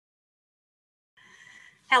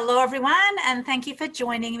Hello, everyone, and thank you for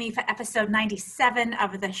joining me for episode 97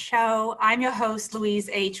 of the show. I'm your host, Louise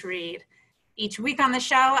H. Reed. Each week on the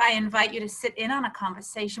show, I invite you to sit in on a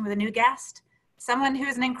conversation with a new guest, someone who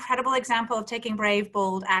is an incredible example of taking brave,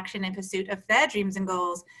 bold action in pursuit of their dreams and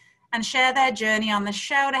goals, and share their journey on the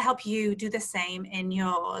show to help you do the same in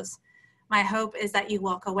yours. My hope is that you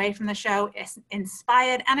walk away from the show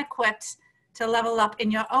inspired and equipped to level up in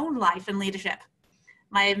your own life and leadership.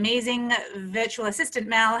 My amazing virtual assistant,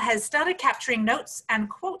 Mel, has started capturing notes and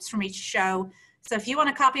quotes from each show. So if you want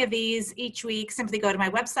a copy of these each week, simply go to my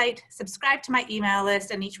website, subscribe to my email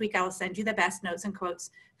list, and each week I will send you the best notes and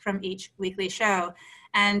quotes from each weekly show.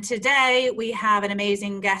 And today we have an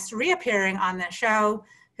amazing guest reappearing on the show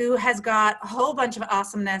who has got a whole bunch of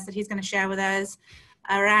awesomeness that he's going to share with us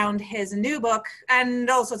around his new book and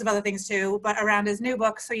all sorts of other things too, but around his new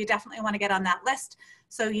book. So you definitely want to get on that list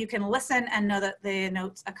so you can listen and know that the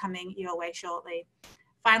notes are coming your way shortly.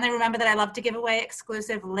 Finally, remember that I love to give away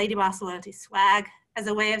exclusive Lady Boss Loyalty swag as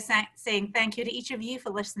a way of saying thank you to each of you for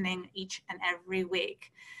listening each and every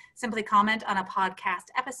week. Simply comment on a podcast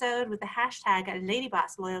episode with the hashtag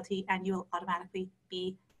LadyBossLoyalty and you will automatically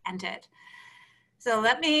be entered. So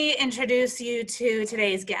let me introduce you to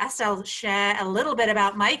today's guest. I'll share a little bit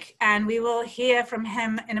about Mike and we will hear from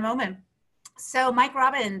him in a moment. So Mike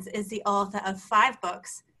Robbins is the author of 5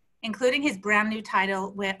 books, including his brand new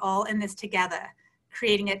title, We're All in This Together,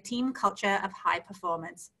 Creating a Team Culture of High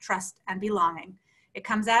Performance, Trust, and Belonging. It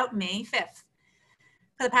comes out May 5th.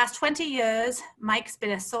 For the past 20 years, Mike's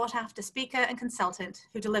been a sought-after speaker and consultant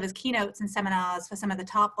who delivers keynotes and seminars for some of the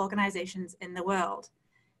top organizations in the world.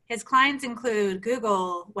 His clients include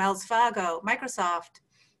Google, Wells Fargo, Microsoft,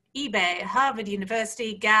 eBay, Harvard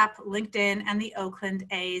University, Gap, LinkedIn, and the Oakland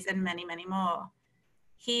A's, and many, many more.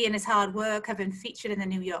 He and his hard work have been featured in the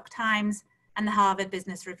New York Times and the Harvard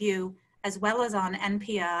Business Review, as well as on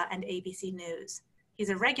NPR and ABC News. He's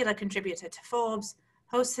a regular contributor to Forbes,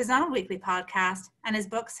 hosts his own weekly podcast, and his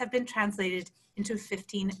books have been translated into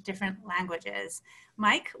 15 different languages.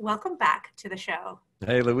 Mike, welcome back to the show.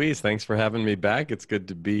 Hey, Louise, thanks for having me back. It's good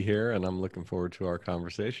to be here, and I'm looking forward to our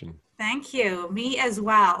conversation. Thank you. Me as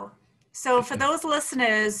well. So for those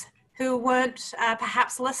listeners who weren't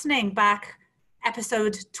perhaps listening back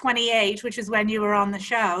episode 28, which is when you were on the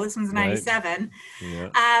show, this one's 97,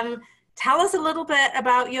 right. Yeah. Tell us a little bit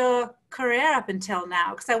about your career up until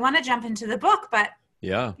now, because I want to jump into the book, but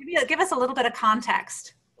yeah, give us a little bit of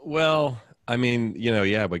context. Well, I mean,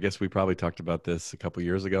 I guess we probably talked about this a couple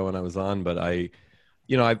years ago when I was on, but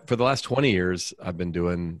for the last 20 years, I've been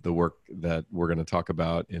doing the work that we're going to talk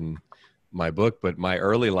about in my book. But my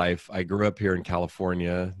early life, I grew up here in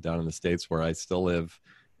California, down in the States where I still live.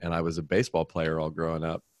 And I was a baseball player all growing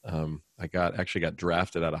up. I actually got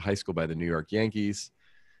drafted out of high school by the New York Yankees.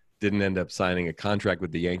 Didn't end up signing a contract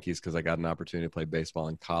with the Yankees because I got an opportunity to play baseball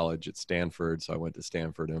in college at Stanford. So I went to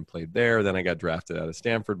Stanford and played there. Then I got drafted out of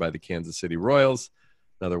Stanford by the Kansas City Royals,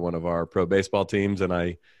 another one of our pro baseball teams. And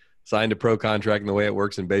I signed a pro contract, and the way it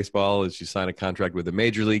works in baseball is you sign a contract with a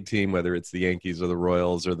major league team, whether it's the Yankees or the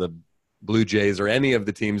Royals or the Blue Jays or any of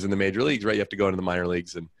the teams in the major leagues, right? You have to go into the minor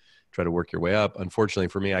leagues and try to work your way up. Unfortunately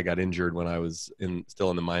for me, I got injured when I was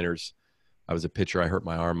still in the minors. I was a pitcher. I hurt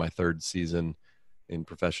my arm my 3rd season in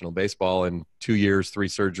professional baseball, and 2 years, 3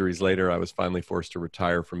 surgeries later, I was finally forced to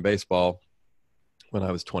retire from baseball when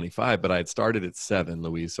I was 25, but I had started at 7,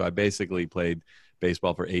 Louise. So I basically played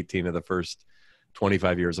baseball for 18 of the first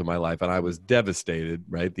 25 years of my life. And I was devastated,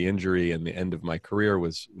 right? The injury and the end of my career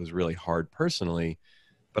was really hard personally,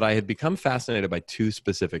 but I had become fascinated by 2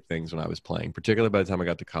 specific things when I was playing, particularly by the time I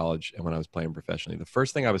got to college and when I was playing professionally. The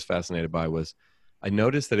first thing I was fascinated by was I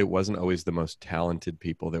noticed that it wasn't always the most talented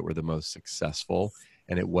people that were the most successful,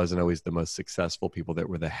 and it wasn't always the most successful people that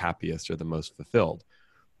were the happiest or the most fulfilled.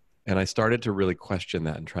 And I started to really question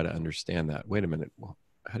that and try to understand that. Wait a minute, well,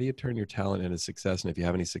 how do you turn your talent into success? And if you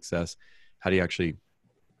have any success, how do you actually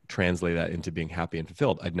translate that into being happy and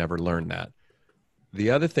fulfilled? I'd never learned that. The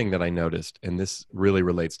other thing that I noticed, and this really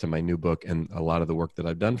relates to my new book and a lot of the work that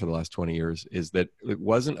I've done for the last 20 years, is that it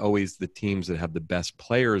wasn't always the teams that have the best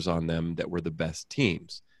players on them that were the best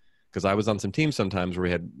teams. Because I was on some teams sometimes where we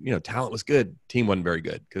had, talent was good, team wasn't very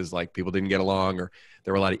good because like people didn't get along, or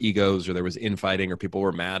there were a lot of egos, or there was infighting, or people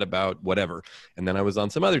were mad about whatever. And then I was on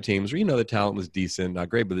some other teams where, the talent was decent, not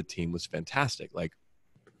great, but the team was fantastic. Like,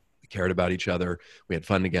 cared about each other. We had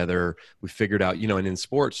fun together. We figured out, and in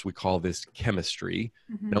sports, we call this chemistry.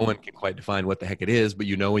 Mm-hmm. No one can quite define what the heck it is, but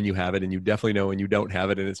when you have it, and you definitely know when you don't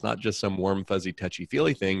have it. And it's not just some warm, fuzzy, touchy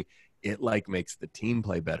feely thing. It like makes the team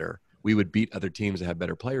play better we would beat other teams that had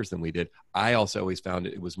better players than we did. I also always found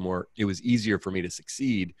it was easier for me to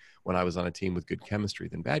succeed when I was on a team with good chemistry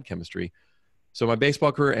than bad chemistry. So my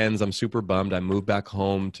baseball career ends. I'm super bummed. I moved back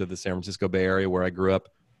home to the San Francisco Bay Area where I grew up.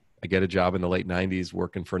 I get a job in the late 90s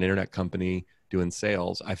working for an internet company doing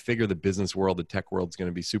sales. I figure the business world, the tech world is going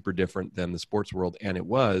to be super different than the sports world. And it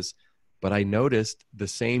was. But I noticed the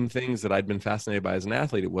same things that I'd been fascinated by as an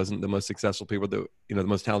athlete. It wasn't the most successful people that, the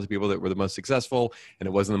most talented people that were the most successful, and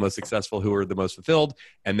it wasn't the most successful who were the most fulfilled.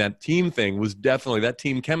 And that team thing was definitely that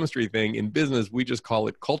team chemistry thing. In business, we just call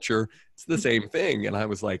it culture. It's the same thing. And I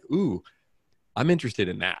was like, ooh, I'm interested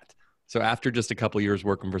in that. So after just a couple of years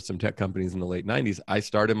working for some tech companies in the late 90s, I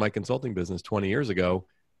started my consulting business 20 years ago,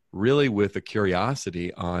 really with a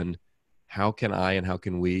curiosity on how can I and how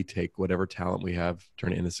can we take whatever talent we have,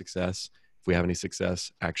 turn it into success? If we have any success,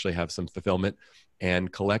 actually have some fulfillment.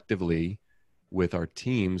 And collectively with our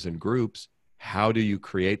teams and groups, how do you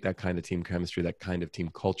create that kind of team chemistry, that kind of team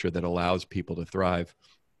culture that allows people to thrive?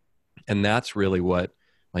 And that's really what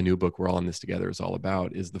my new book, We're All in This Together, is all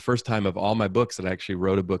about. Is the first time of all my books that I actually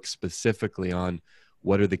wrote a book specifically on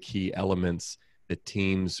what are the key elements that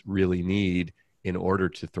teams really need in order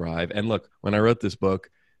to thrive. And look, when I wrote this book,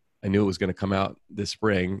 I knew it was going to come out this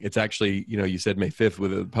spring. It's actually, you said May 5th,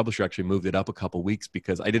 with the publisher actually moved it up a couple weeks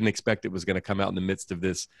because I didn't expect it was going to come out in the midst of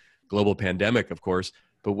this global pandemic, of course.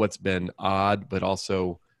 But what's been odd, but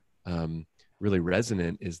also really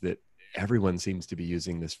resonant, is that everyone seems to be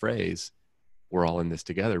using this phrase, we're all in this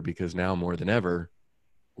together, because now more than ever,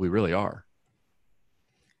 we really are.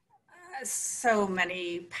 So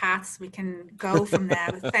many paths we can go from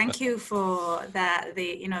there. Thank you for that,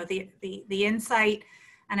 the insight.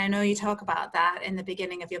 And I know you talk about that in the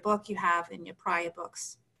beginning of your book. You have in your prior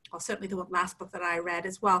books, or certainly the last book that I read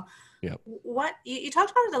as well. Yep. What you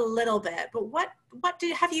talked about it a little bit, but what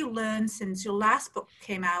have you learned since your last book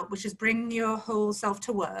came out, which is Bring Your Whole Self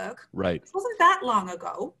to Work? Right. It wasn't that long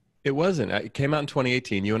ago. It wasn't. It came out in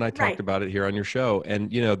 2018. You and I talked about it here on your show.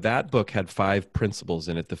 And, that book had 5 principles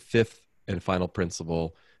in it. The 5th and final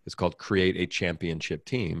principle is called Create a Championship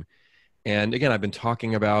Team. And again, I've been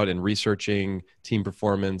talking about and researching team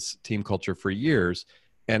performance, team culture for years.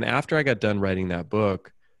 And after I got done writing that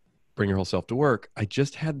book, Bring Your Whole Self to Work, I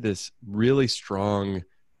just had this really strong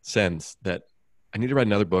sense that I need to write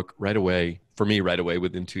another book right away, for me right away,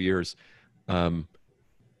 within 2 years.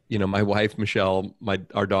 My wife, Michelle,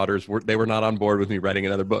 our daughters, they were not on board with me writing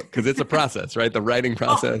another book because it's a process, right? The writing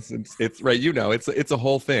process, it's right. It's a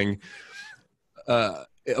whole thing.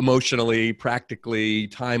 Emotionally, practically,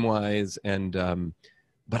 time-wise. And,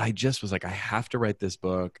 but I just was like, I have to write this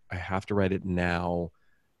book. I have to write it now.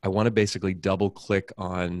 I want to basically double click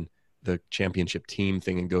on the championship team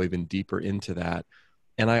thing and go even deeper into that.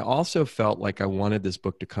 And I also felt like I wanted this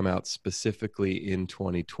book to come out specifically in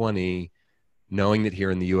 2020, knowing that here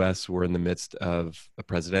in the US, we're in the midst of a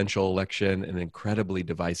presidential election, an incredibly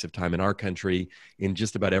divisive time in our country. In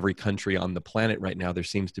just about every country on the planet right now, there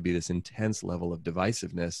seems to be this intense level of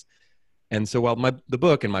divisiveness. And so while the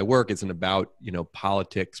book and my work isn't about,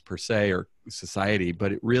 politics per se or society,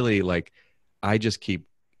 but it really, I just keep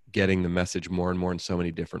getting the message more and more in so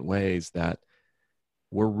many different ways that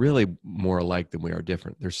we're really more alike than we are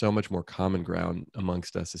different. There's so much more common ground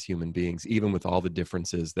amongst us as human beings, even with all the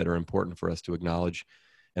differences that are important for us to acknowledge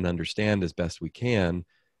and understand as best we can.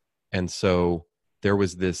 And so there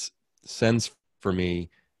was this sense for me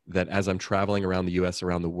that as I'm traveling around the US,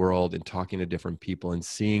 around the world, and talking to different people and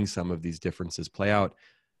seeing some of these differences play out,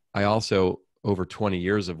 I also, over 20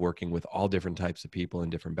 years of working with all different types of people in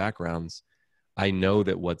different backgrounds, I know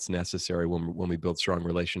that what's necessary when we build strong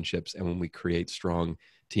relationships and when we create strong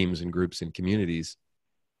teams and groups and communities,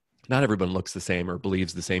 not everyone looks the same or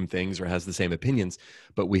believes the same things or has the same opinions,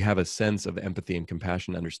 but we have a sense of empathy and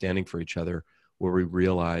compassion, understanding for each other, where we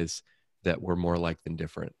realize that we're more alike than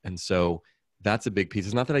different. And so that's a big piece.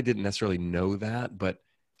 It's not that I didn't necessarily know that, but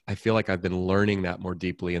I feel like I've been learning that more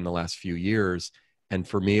deeply in the last few years. And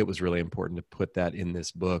for me, it was really important to put that in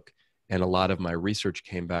this book. And a lot of my research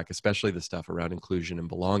came back, especially the stuff around inclusion and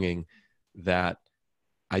belonging, that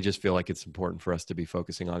I just feel like it's important for us to be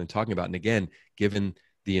focusing on and talking about. And again, given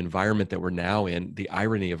the environment that we're now in, the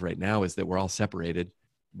irony of right now is that we're all separated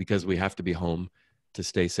because we have to be home to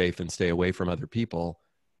stay safe and stay away from other people.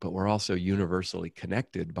 But we're also universally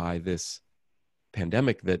connected by this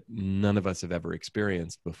pandemic that none of us have ever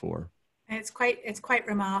experienced before. It's quite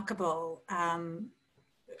remarkable.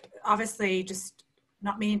 Obviously, just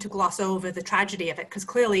not meaning to gloss over the tragedy of it, because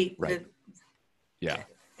clearly, right.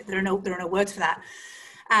 there are no words for that.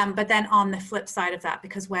 But then on the flip side of that,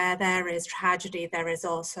 because where there is tragedy, there is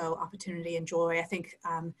also opportunity and joy. I think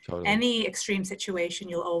Totally. any extreme situation,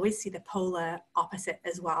 you'll always see the polar opposite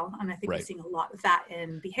as well. And I think we're seeing a lot of that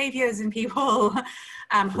in behaviors in people,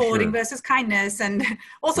 hoarding versus kindness, and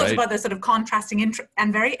all sorts of other sort of contrasting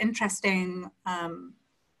and very interesting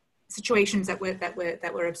situations that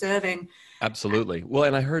we're observing. Absolutely. Well,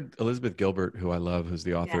 and I heard Elizabeth Gilbert, who I love, who's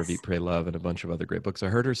the author of Eat, Pray, Love, and a bunch of other great books. I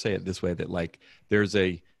heard her say it this way, that like there's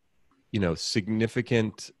a,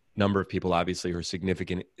 significant number of people, obviously, who are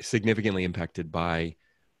significantly impacted by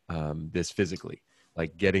this physically,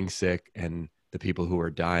 like getting sick, and the people who are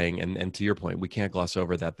dying. And to your point, we can't gloss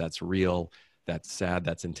over that. That's real. That's sad.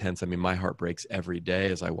 That's intense. I mean, my heart breaks every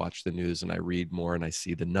day as I watch the news and I read more and I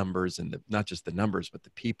see the numbers, and not just the numbers, but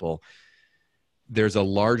the people. There's a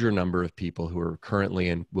larger number of people who are currently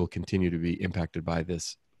and will continue to be impacted by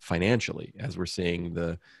this financially, as we're seeing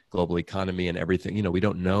the global economy and everything. We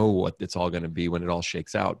don't know what it's all going to be when it all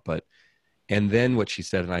shakes out. And then what she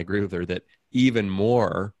said, and I agree with her, that even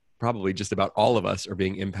more, probably just about all of us are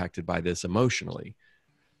being impacted by this emotionally.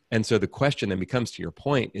 And so the question then becomes, to your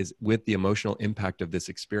point, is with the emotional impact of this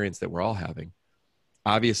experience that we're all having,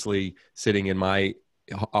 obviously sitting in my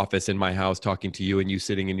office in my house talking to you, and you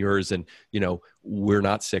sitting in yours, and we're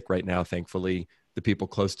not sick right now, thankfully. The people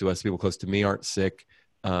close to us, people close to me, aren't sick.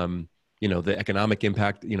 The economic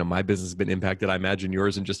impact, my business has been impacted. I imagine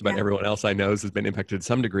yours and just about everyone else I know has been impacted to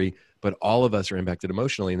some degree, but all of us are impacted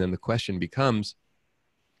emotionally. And then the question becomes,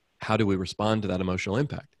 how do we respond to that emotional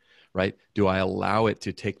impact? Right? Do I allow it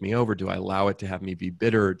to take me over? Do I allow it to have me be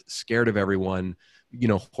bitter, scared of everyone,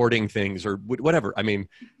 hoarding things or whatever? I mean,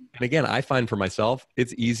 and again, I find for myself,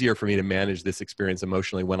 it's easier for me to manage this experience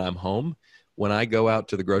emotionally when I'm home. When I go out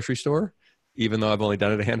to the grocery store, even though I've only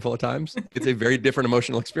done it a handful of times, it's a very different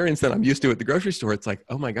emotional experience than I'm used to at the grocery store. It's like,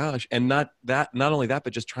 oh my gosh. And not only that,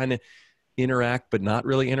 but just trying to interact, but not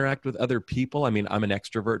really interact with other people. I mean, I'm an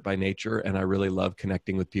extrovert by nature, and I really love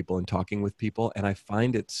connecting with people and talking with people. And I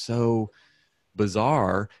find it so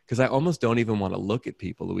bizarre because I almost don't even want to look at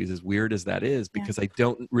people, Louise, as weird as that is, because I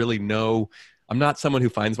don't really know. I'm not someone who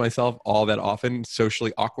finds myself all that often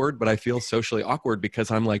socially awkward, but I feel socially awkward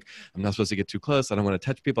because I'm like, I'm not supposed to get too close. I don't want to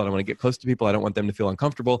touch people. I don't want to get close to people. I don't want them to feel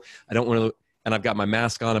uncomfortable. I don't want to. And I've got my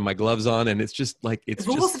mask on and my gloves on, and it's just like, it's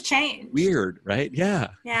the rules have changed. Weird, right? Yeah.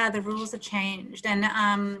 Yeah, the rules have changed. And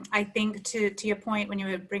I think to your point, when you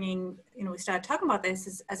were bringing, we started talking about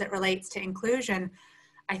this as it relates to inclusion,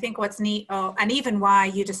 I think what's neat, and even why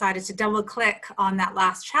you decided to double click on that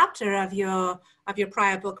last chapter of your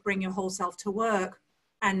prior book, Bring Your Whole Self to Work,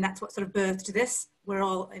 and that's what sort of birthed this, we're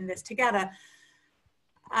all in this together,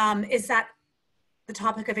 is that the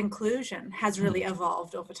topic of inclusion has really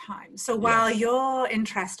evolved over time. So while your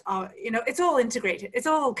interest are, it's all integrated, it's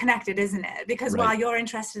all connected, isn't it? Because while your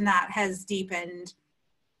interest in that has deepened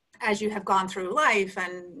as you have gone through life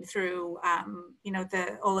and through,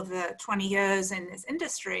 all of the 20 years in this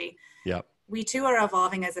industry, we too are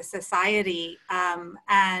evolving as a society.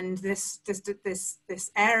 And this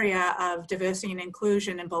area of diversity and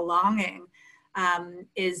inclusion and belonging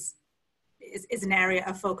is an area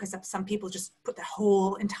of focus that some people just put their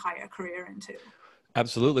whole entire career into.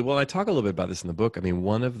 Absolutely. Well, I talk a little bit about this in the book. I mean,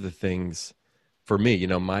 one of the things for me,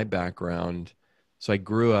 my background, so I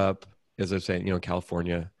grew up, as I was saying,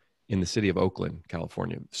 California, in the city of Oakland,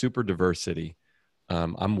 California, super diverse city.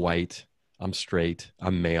 I'm white, I'm straight,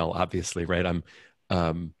 I'm male, obviously, right?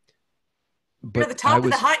 You're at the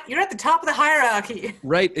top of the hierarchy.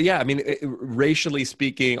 Right. Yeah. I mean, racially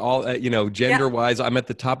speaking, all, gender wise, I'm at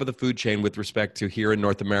the top of the food chain with respect to here in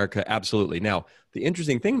North America. Absolutely. Now, the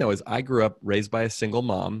interesting thing though, is I grew up raised by a single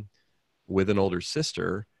mom with an older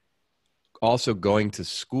sister, also going to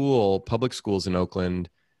school, public schools in Oakland,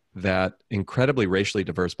 that incredibly racially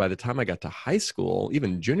diverse. By the time I got to high school,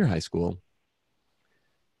 even junior high school,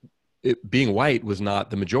 being white was not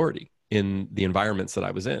the majority in the environments that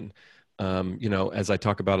I was in. As I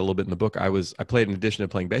talk about a little bit in the book, I played, in addition to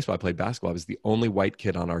playing baseball, I played basketball. I was the only white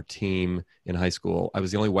kid on our team in high school. I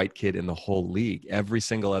was the only white kid in the whole league. Every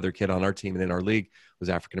single other kid on our team and in our league was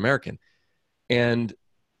African-American. And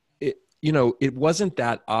it wasn't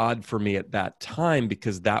that odd for me at that time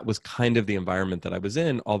because that was kind of the environment that I was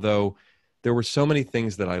in. Although there were so many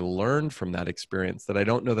things that I learned from that experience that I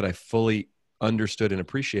don't know that I fully understood and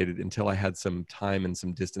appreciated until I had some time and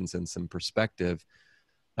some distance and some perspective.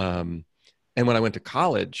 And when I went to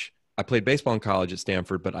college, I played baseball in college at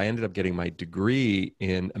Stanford, but I ended up getting my degree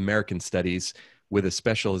in American Studies with a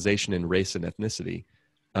specialization in race and ethnicity.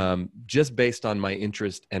 Just based on my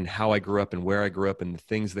interest and how I grew up and where I grew up and the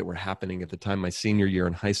things that were happening at the time, my senior year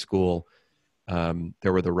in high school,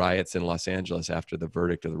 There were the riots in Los Angeles after the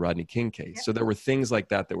verdict of the Rodney King case. Yep. So there were things like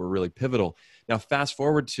that that were really pivotal. Now, fast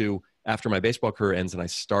forward to after my baseball career ends and I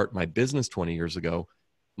start my business 20 years ago,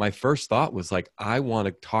 my first thought was like, I want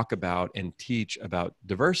to talk about and teach about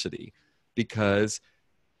diversity because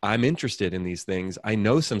I'm interested in these things. I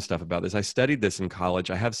know some stuff about this. I studied this in college.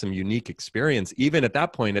 I have some unique experience. Even at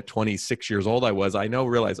that point, at 26 years old,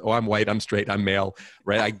 realized, oh, I'm white, I'm straight, I'm male,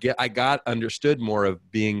 right? I understood more of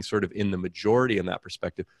being sort of in the majority in that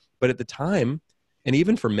perspective. But at the time, and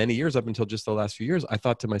even for many years, up until just the last few years, I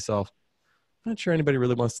thought to myself, I'm not sure anybody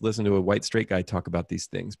really wants to listen to a white straight guy talk about these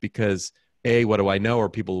things because A, what do I know? Or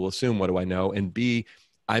people will assume, what do I know? And B,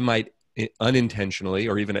 I might unintentionally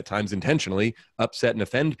or even at times intentionally upset and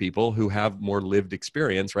offend people who have more lived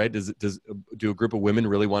experience, right? Do a group of women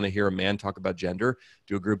really want to hear a man talk about gender?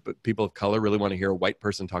 Do a group of people of color really want to hear a white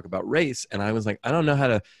person talk about race? And I was like, I don't know how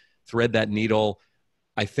to thread that needle.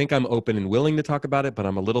 I think I'm open and willing to talk about it, but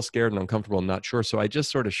I'm a little scared and uncomfortable and not sure. So I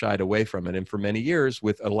just sort of shied away from it. And for many years,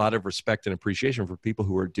 with a lot of respect and appreciation for people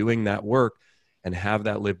who are doing that work and have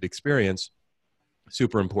that lived experience,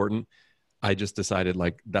 super important, I just decided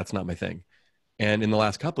like, that's not my thing. And in the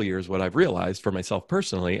last couple of years, what I've realized for myself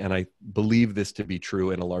personally, and I believe this to be true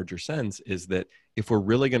in a larger sense, is that if we're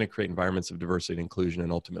really going to create environments of diversity and inclusion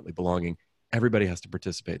and ultimately belonging, everybody has to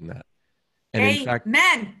participate in that.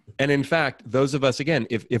 And in fact, those of us, again,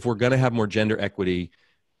 if we're going to have more gender equity,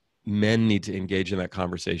 men need to engage in that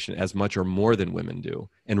conversation as much or more than women do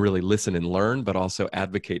and really listen and learn, but also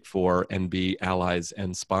advocate for and be allies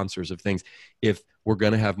and sponsors of things. If we're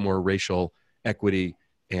going to have more racial equity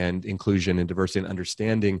and inclusion and diversity and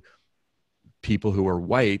understanding, people who are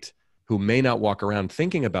white, who may not walk around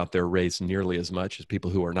thinking about their race nearly as much as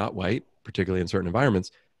people who are not white, particularly in certain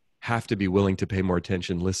environments, have to be willing to pay more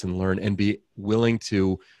attention, listen, learn, and be willing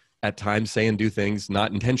to at times say and do things,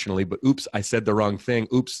 not intentionally, but oops, I said the wrong thing.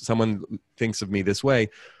 Oops, someone thinks of me this way.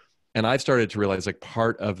 And I've started to realize like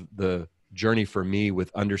part of the journey for me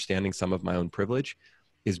with understanding some of my own privilege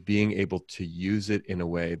is being able to use it in a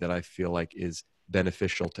way that I feel like is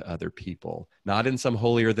beneficial to other people, not in some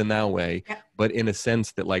holier than thou way, but in a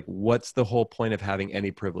sense that like, what's the whole point of having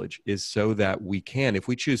any privilege is so that we can, if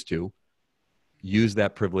we choose to, use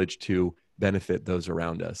that privilege to benefit those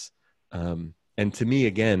around us. And to me,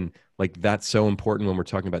 again, like that's so important when we're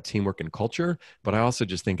talking about teamwork and culture, but I also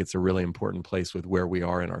just think it's a really important place with where we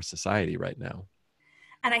are in our society right now.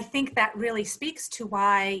 And I think that really speaks to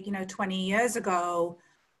why, 20 years ago,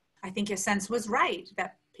 I think your sense was right,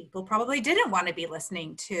 that people probably didn't want to be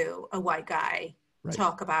listening to a white guy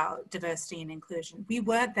talk about diversity and inclusion. We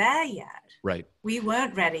weren't there yet. Right. We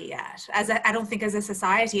weren't ready yet. I don't think as a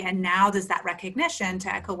society, and now there's that recognition,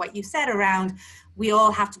 to echo what you said around, we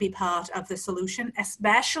all have to be part of the solution,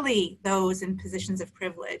 especially those in positions of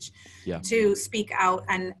privilege, to speak out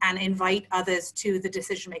and invite others to the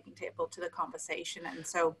decision-making table, to the conversation. And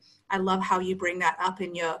so I love how you bring that up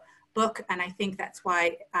in your book. And I think that's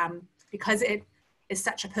why, because it is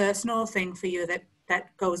such a personal thing for you that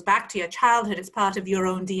goes back to your childhood, it's part of your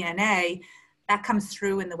own DNA, that comes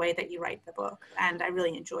through in the way that you write the book. And I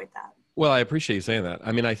really enjoyed that. Well, I appreciate you saying that.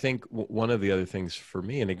 I mean, I think one of the other things for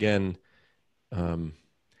me, and again,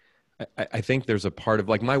 I think there's a part of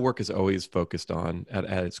like my work is always focused on at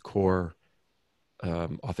its core,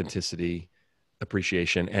 authenticity,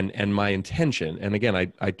 appreciation, and my intention. And again,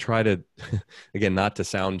 I try to, again, not to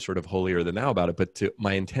sound sort of holier than thou about it, but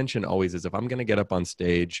my intention always is if I'm going to get up on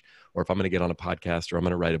stage or if I'm going to get on a podcast or I'm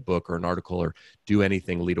going to write a book or an article or do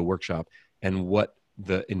anything, lead a workshop. And what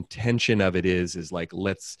the intention of it is like,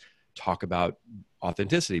 let's talk about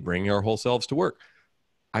authenticity, bringing our whole selves to work.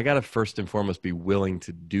 I got to first and foremost be willing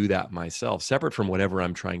to do that myself, separate from whatever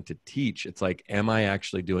I'm trying to teach. It's like, am I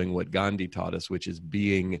actually doing what Gandhi taught us, which is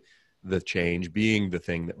being the change, being the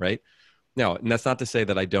thing that, right? Now, and that's not to say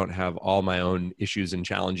that I don't have all my own issues and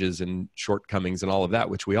challenges and shortcomings and all of that,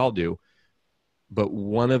 which we all do. But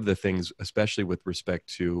one of the things, especially with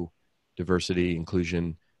respect to diversity,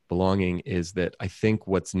 inclusion, belonging, is that I think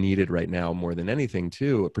what's needed right now more than anything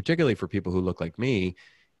too, particularly for people who look like me,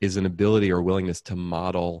 is an ability or willingness to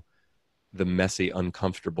model the messy,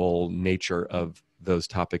 uncomfortable nature of those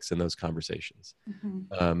topics and those conversations.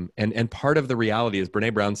 Mm-hmm. And part of the reality is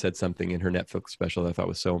Brene Brown said something in her Netflix special that I thought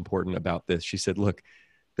was so important about this. She said, look,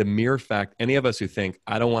 the mere fact, any of us who think,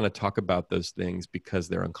 I don't want to talk about those things because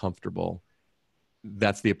they're uncomfortable,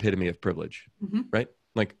 that's the epitome of privilege, right?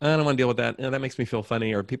 Like, I don't want to deal with that. That makes me feel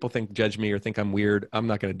funny, or people judge me or think I'm weird. I'm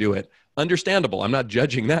not going to do it. Understandable. I'm not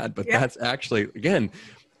judging that, but that's actually, again,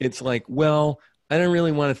 it's like, well, I don't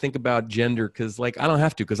really want to think about gender because like, I don't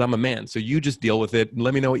have to because I'm a man. So you just deal with it and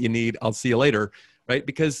let me know what you need. I'll see you later. right?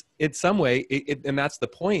 Because in some way, and that's the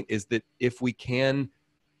point, is that if we can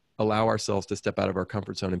allow ourselves to step out of our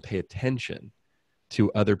comfort zone and pay attention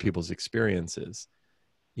to other people's experiences,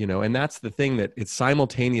 and that's the thing, that it's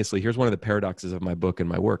simultaneously, here's one of the paradoxes of my book and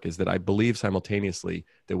my work, is that I believe simultaneously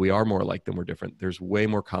that we are more alike than we're different. There's way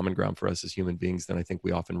more common ground for us as human beings than I think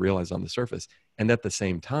we often realize on the surface. And at the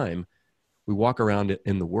same time, we walk around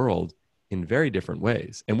in the world in very different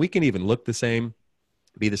ways. And we can even look the same,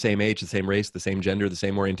 be the same age, the same race, the same gender, the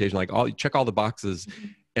same orientation, like check all the boxes.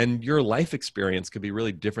 And your life experience could be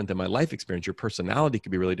really different than my life experience. Your personality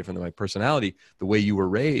could be really different than my personality. The way you were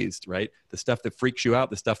raised, right? The stuff that freaks you out,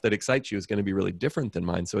 the stuff that excites you is going to be really different than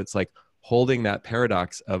mine. So it's like holding that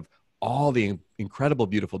paradox of all the incredible,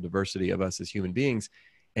 beautiful diversity of us as human beings.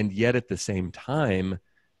 And yet at the same time,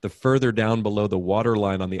 the further down below the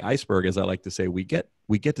waterline on the iceberg, as I like to say, we get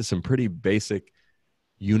to some pretty basic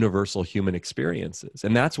universal human experiences.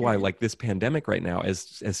 And that's why, like, this pandemic right now,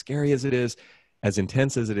 as scary as it is, as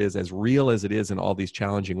intense as it is, as real as it is in all these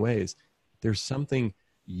challenging ways, there's something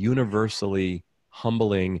universally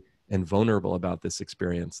humbling and vulnerable about this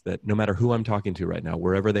experience that no matter who I'm talking to right now,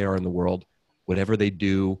 wherever they are in the world, whatever they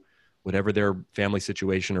do, whatever their family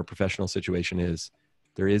situation or professional situation is,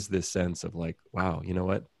 there is this sense of like, wow, you know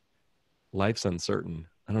what? Life's uncertain.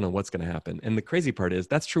 I don't know what's going to happen. And the crazy part is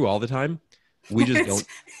that's true all the time. We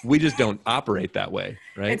just don't operate that way,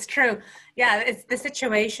 right? It's true. Yeah, the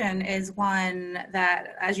situation is one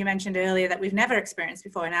that, as you mentioned earlier, that we've never experienced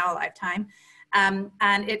before in our lifetime. And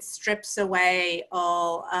it strips away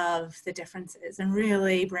all of the differences and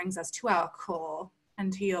really brings us to our core.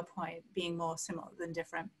 And to your point, being more similar than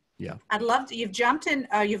different. Yeah. I'd love to,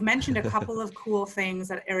 you've mentioned a couple of cool things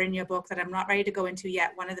that are in your book that I'm not ready to go into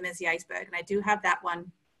yet. One of them is the iceberg. And I do have that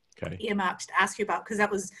one earmarked to ask you about, because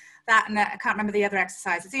that was that, and I can't remember the other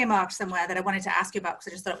exercise. It's earmarked somewhere that I wanted to ask you about, because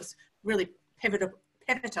I just thought it was really pivotal.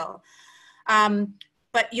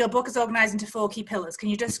 But your book is organized into 4 key pillars. Can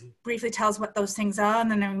you just briefly tell us what those things are?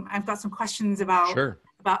 And then I've got some questions about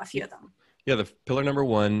a few of them. Yeah, the pillar number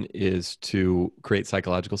 1 is to create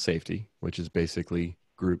psychological safety, which is basically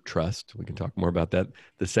group trust. We can talk more about that.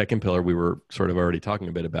 The second pillar we were sort of already talking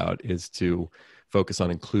a bit about is to focus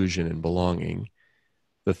on inclusion and belonging.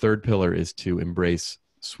 The third pillar is to embrace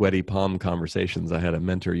sweaty palm conversations. I had a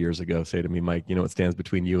mentor years ago say to me, Mike, you know what stands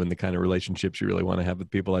between you and the kind of relationships you really want to have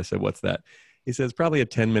with people? I said, what's that? He says, probably a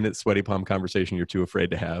 10-minute sweaty palm conversation you're too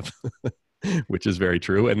afraid to have, which is very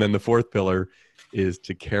true. And then the fourth pillar is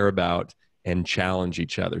to care about and challenge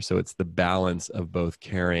each other. So it's the balance of both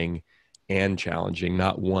caring and challenging,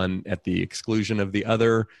 not one at the exclusion of the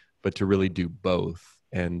other, but to really do both.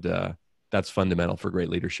 And that's fundamental for great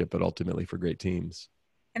leadership, but ultimately for great teams.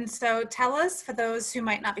 And so tell us, for those who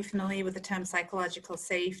might not be familiar with the term psychological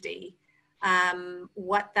safety,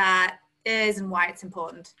 what that is and why it's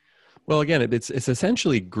important. Well, again, it's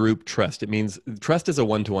essentially group trust. It means trust is a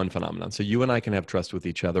one-to-one phenomenon. So you and I can have trust with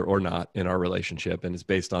each other or not in our relationship. And it's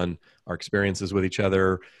based on our experiences with each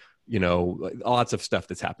other, you know, lots of stuff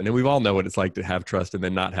that's happened. And we all know what it's like to have trust and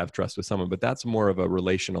then not have trust with someone, but that's more of a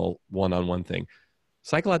relational one-on-one thing.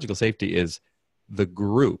 Psychological safety is the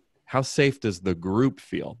group. How safe does the group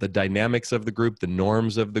feel? The dynamics of the group, the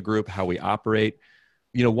norms of the group, how we operate.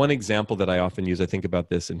 You know, one example that I often use, I think about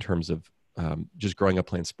this in terms of just growing up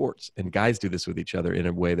playing sports, and guys do this with each other in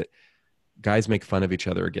a way that guys make fun of each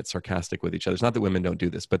other or get sarcastic with each other. It's not that women don't do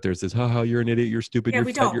this, but there's this, you're an idiot, you're stupid, you're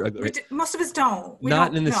fat, you're ugly. Most of us don't.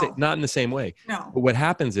 Not in the same way. No. But what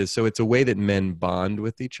happens is, so it's a way that men bond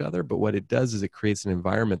with each other, but what it does is it creates an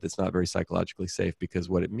environment that's not very psychologically safe, because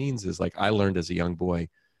what it means is, like, I learned as a young boy,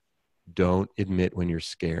 don't admit when you're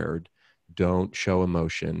scared. Don't show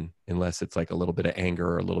emotion unless it's like a little bit of anger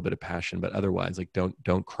or a little bit of passion, but otherwise, like,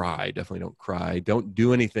 don't cry. Definitely don't cry. Don't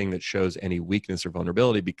do anything that shows any weakness or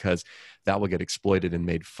vulnerability, because that will get exploited and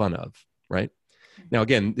made fun of, right? Now,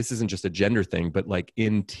 again, this isn't just a gender thing, but like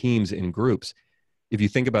in teams, in groups, if you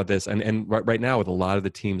think about this, and right now with a lot of the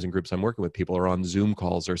teams and groups I'm working with, people are on Zoom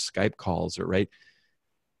calls or Skype calls, or right?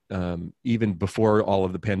 Even before all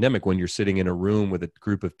of the pandemic, when you're sitting in a room with a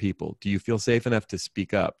group of people, do you feel safe enough to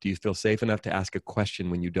speak up? Do you feel safe enough to ask a question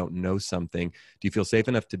when you don't know something? Do you feel safe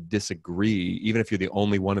enough to disagree, even if you're the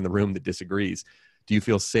only one in the room that disagrees? Do you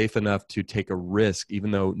feel safe enough to take a risk,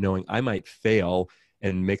 even though knowing I might fail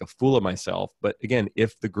and make a fool of myself? But again,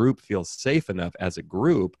 if the group feels safe enough as a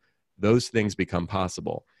group, those things become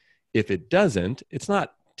possible. If it doesn't, it's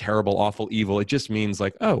not terrible, awful, evil. It just means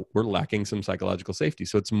like, oh, we're lacking some psychological safety.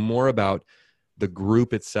 So it's more about the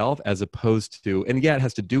group itself as opposed to, and yeah, it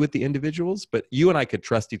has to do with the individuals, but you and I could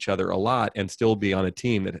trust each other a lot and still be on a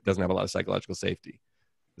team that doesn't have a lot of psychological safety.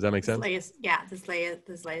 Does that make sense?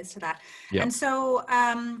 There's layers to that. Yeah. And so,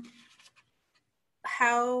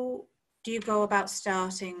 how do you go about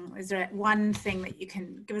starting? Is there one thing that you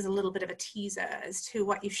can give us a little bit of a teaser as to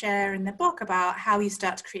what you share in the book about how you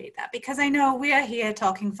start to create that? Because I know we are here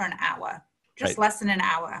talking for an hour, just less than an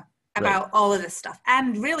hour, about all of this stuff.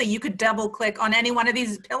 And really, you could double click on any one of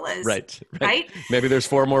these pillars. Right? Maybe there's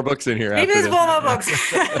 4 more books in here. Maybe there's 4 more books.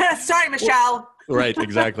 Sorry, Michelle. Right,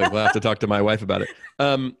 exactly. We'll have to talk to my wife about it.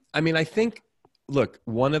 I mean, I think, look,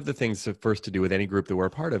 one of the things first to do with any group that we're a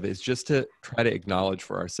part of is just to try to acknowledge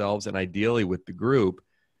for ourselves, and ideally with the group,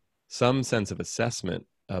 some sense of assessment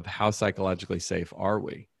of how psychologically safe are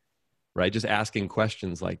we, right? Just asking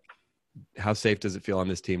questions like, how safe does it feel on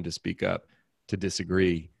this team to speak up, to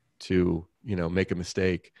disagree, to, make a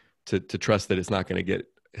mistake, to trust that it's not going to get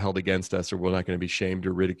held against us, or we're not going to be shamed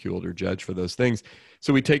or ridiculed or judged for those things.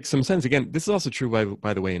 So we take some sense. Again, this is also true,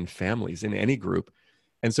 by the way, in families, in any group.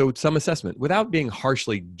 And so some assessment without being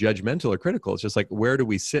harshly judgmental or critical. It's just like, where do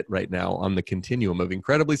we sit right now on the continuum of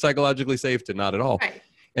incredibly psychologically safe to not at all? Right.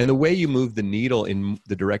 And the way you move the needle in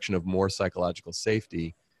the direction of more psychological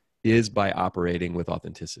safety is by operating with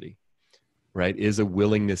authenticity, right? Is a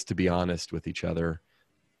willingness to be honest with each other,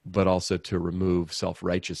 but also to remove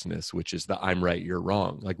self-righteousness, which is the I'm right, you're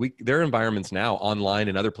wrong. Like there are environments now online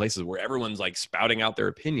and other places where everyone's like spouting out their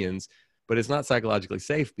opinions, but it's not psychologically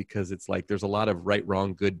safe because it's like there's a lot of right,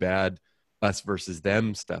 wrong, good, bad, us versus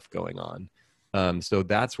them stuff going on. So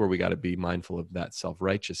that's where we got to be mindful of that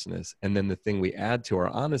self-righteousness. And then the thing we add to our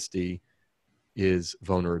honesty is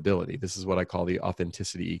vulnerability. This is what I call the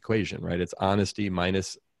authenticity equation, right? It's honesty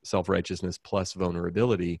minus self-righteousness plus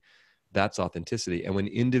vulnerability. That's authenticity. And when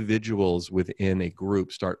individuals within a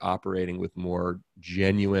group start operating with more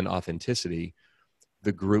genuine authenticity,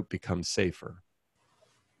 the group becomes safer.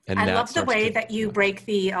 And I love the way that you break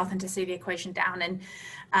the authenticity equation down, and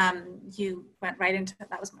you went right into that.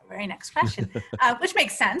 That was my very next question, which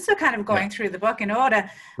makes sense. So kind of going through the book in order.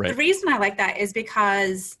 Right. The reason I like that is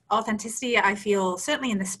because authenticity, I feel, certainly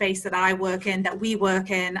in the space that I work in, that we work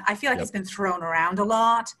in, I feel like it's been thrown around a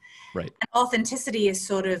lot. Right. And authenticity is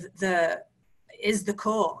sort of the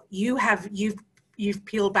core. You've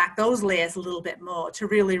peeled back those layers a little bit more to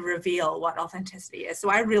really reveal what authenticity is. So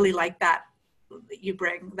I really like that you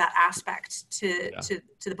bring that aspect to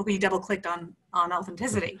the book. You double clicked on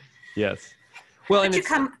authenticity. Yes. Well, how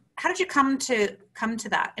did you come to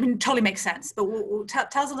that? I mean, it totally makes sense, but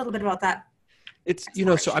tell us a little bit about that. It's,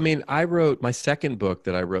 so I mean, I wrote my second book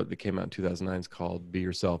that I wrote that came out in 2009 is called Be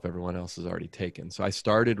Yourself, Everyone Else Is Already Taken. So I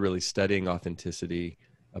started really studying authenticity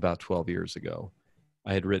about 12 years ago.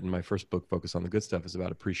 I had written my first book, Focus on the Good Stuff, is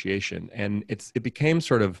about appreciation. And it became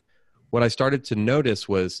sort of what I started to notice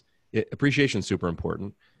was appreciation is super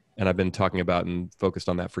important. And I've been talking about and focused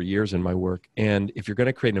on that for years in my work. And if you're going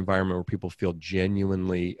to create an environment where people feel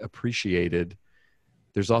genuinely appreciated,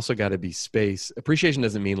 there's also got to be space. Appreciation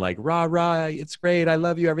doesn't mean like, rah, rah, it's great, I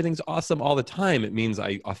love you, everything's awesome all the time. It means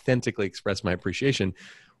I authentically express my appreciation.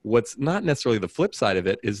 What's not necessarily the flip side of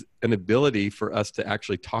it is an ability for us to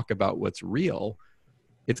actually talk about what's real.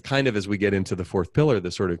 It's kind of, as we get into the fourth pillar,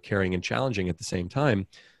 the sort of caring and challenging at the same time.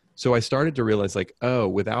 So I started to realize like,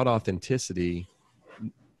 without authenticity,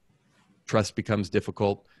 trust becomes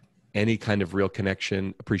difficult. Any kind of real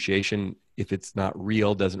connection, appreciation, if it's not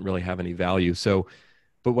real, doesn't really have any value. So,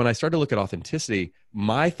 but when I started to look at authenticity,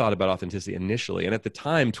 my thought about authenticity initially, and at the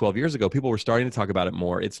time, 12 years ago, people were starting to talk about it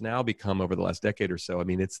more. It's now become over the last decade or so. I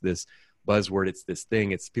mean, it's this buzzword, it's this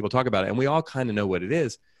thing, it's people talk about it and we all kind of know what it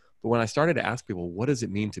is. But when I started to ask people, what does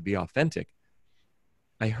it mean to be authentic?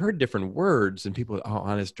 I heard different words and people,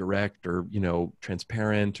 honest, direct, or,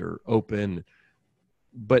 transparent or open.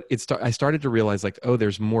 But I started to realize like,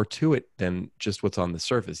 there's more to it than just what's on the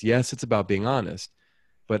surface. Yes, it's about being honest,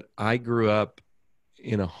 but I grew up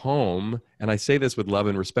in a home, and I say this with love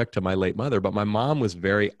and respect to my late mother, but my mom was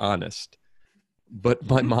very honest. But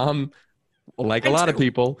my mom, like a lot of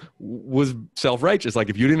people, was self-righteous. Like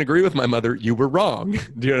if you didn't agree with my mother, you were wrong.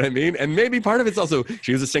 Do you know what I mean? And maybe part of it's also,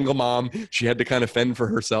 she was a single mom. She had to kind of fend for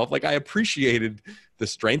herself. Like I appreciated the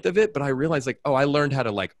strength of it, but I realized like, I learned how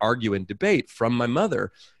to like argue and debate from my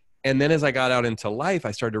mother. And then as I got out into life,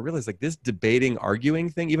 I started to realize like this debating,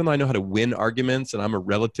 arguing thing, even though I know how to win arguments and I'm a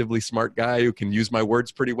relatively smart guy who can use my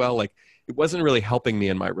words pretty well, like it wasn't really helping me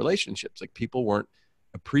in my relationships. Like people weren't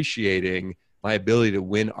appreciating my ability to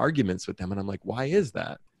win arguments with them. And I'm like, why is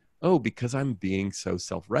that? Because I'm being so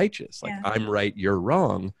self-righteous. Like I'm right, you're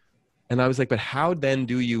wrong. And I was like, but how then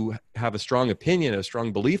do you have a strong opinion, a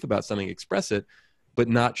strong belief about something, express it, but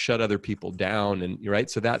not shut other people down? And you're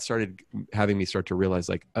right. So that started having me start to realize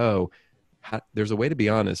like, there's a way to be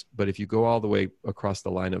honest, but if you go all the way across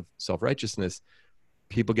the line of self-righteousness,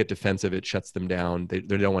 people get defensive. It shuts them down. They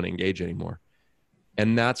don't want to engage anymore.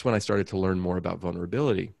 And that's when I started to learn more about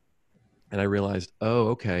vulnerability. And I realized, oh,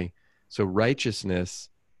 okay. So righteousness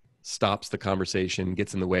stops the conversation,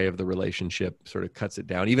 gets in the way of the relationship, sort of cuts it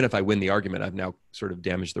down. Even if I win the argument, I've now sort of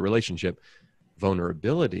damaged the relationship.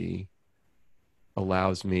 Vulnerability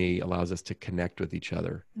allows us to connect with each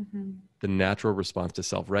other. Mm-hmm. The natural response to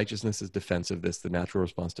self-righteousness is defensiveness. The natural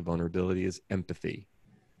response to vulnerability is empathy.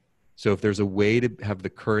 So if there's a way to have the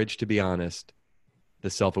courage to be honest, the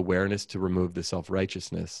self-awareness to remove the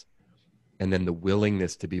self-righteousness, and then the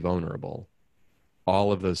willingness to be vulnerable,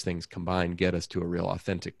 all of those things combined get us to a real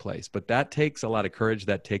authentic place. But that takes a lot of courage,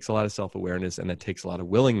 that takes a lot of self-awareness, and that takes a lot of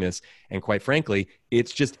willingness. And quite frankly,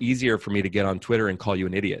 it's just easier for me to get on Twitter and call you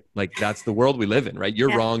an idiot. Like, that's the world we live in, right?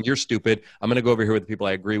 You're wrong, you're stupid. I'm going to go over here with the people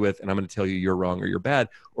I agree with, and I'm going to tell you you're wrong or you're bad.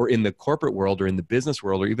 Or in the corporate world or in the business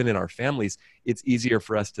world or even in our families, it's easier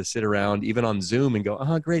for us to sit around even on Zoom and go,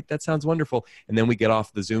 oh, great, that sounds wonderful. And then we get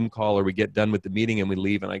off the Zoom call or we get done with the meeting and we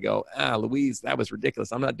leave and I go, Louise, that was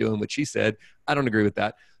ridiculous. I'm not doing what she said. I don't agree with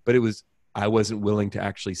that. But I wasn't willing to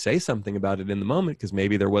actually say something about it in the moment because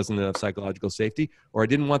maybe there wasn't enough psychological safety, or I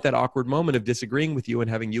didn't want that awkward moment of disagreeing with you and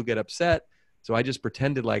having you get upset. So I just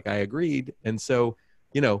pretended like I agreed. And so,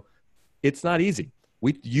 it's not easy.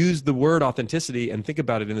 We use the word authenticity and think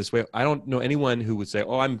about it in this way. I don't know anyone who would say,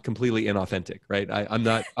 oh, I'm completely inauthentic, right? I'm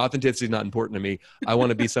not, authenticity is not important to me. I want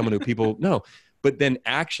to be someone who people know. But then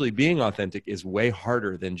actually being authentic is way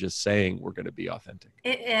harder than just saying we're going to be authentic.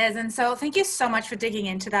 It is. And so thank you so much for digging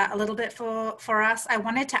into that a little bit for us. I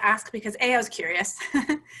wanted to ask because A, I was curious,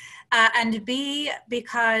 and B,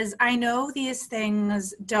 because I know these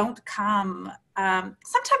things don't come,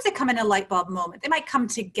 sometimes they come in a light bulb moment. They might come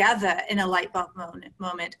together in a light bulb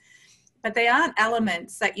moment, but they aren't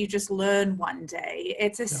elements that you just learn one day.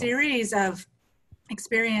 It's a series of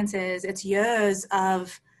experiences. It's years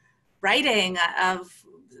of writing, of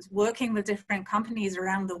working with different companies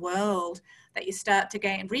around the world, that you start to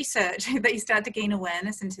gain research, that you start to gain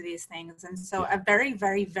awareness into these things. And so a very,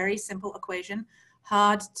 very, very simple equation,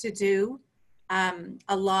 hard to do,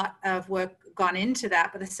 a lot of work gone into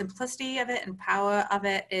that, but the simplicity of it and power of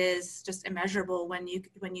it is just immeasurable when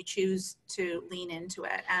you choose to lean into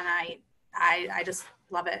it. And I just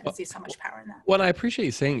love it and see so much power in that. Well, I appreciate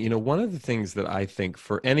you saying, one of the things that I think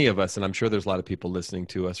for any of us, and I'm sure there's a lot of people listening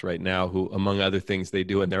to us right now who, among other things they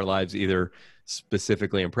do in their lives, either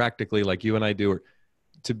specifically and practically like you and I do, or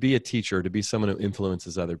to be a teacher, to be someone who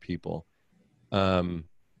influences other people.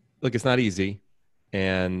 Look, it's not easy.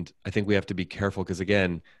 And I think we have to be careful because,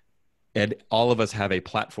 again, and all of us have a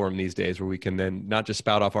platform these days where we can then not just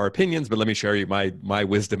spout off our opinions, but let me share you my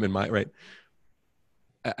wisdom and right.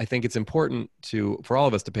 I think it's important for all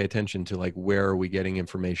of us to pay attention to, like, where are we getting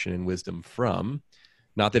information and wisdom from?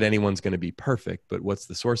 Not that anyone's going to be perfect, but what's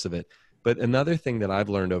the source of it? But another thing that I've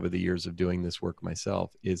learned over the years of doing this work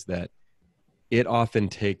myself is that it often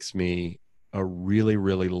takes me a really,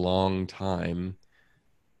 really long time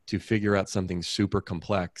to figure out something super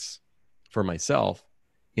complex for myself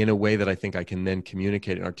in a way that I think I can then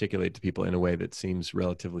communicate and articulate to people in a way that seems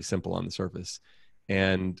relatively simple on the surface.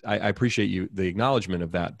 And I appreciate the acknowledgement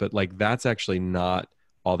of that, but like, that's actually not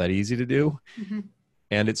all that easy to do. Mm-hmm.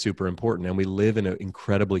 And it's super important. And we live in an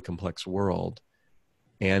incredibly complex world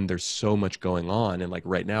and there's so much going on. And like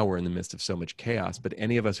right now we're in the midst of so much chaos, but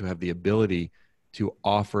any of us who have the ability to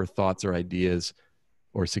offer thoughts or ideas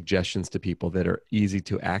or suggestions to people that are easy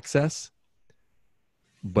to access,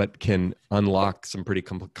 but can unlock some pretty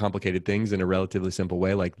complicated things in a relatively simple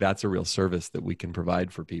way, like that's a real service that we can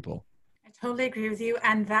provide for people. Totally agree with you.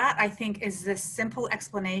 And that, I think, is the simple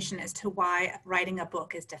explanation as to why writing a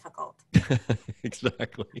book is difficult.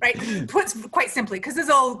 Exactly. Right? Put quite simply, because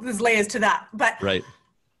there's layers to that. But right.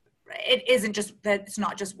 It isn't just that, it's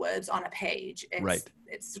not just words on a page.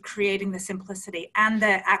 It's creating the simplicity and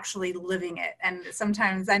they're actually living it. And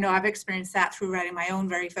sometimes I know I've experienced that through writing my own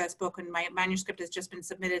very first book, and my manuscript has just been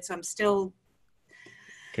submitted. So I'm still...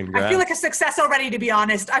 Congrats. I feel like a success already, to be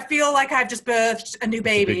honest. I feel like I've just birthed a new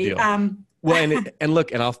baby. Well, and look,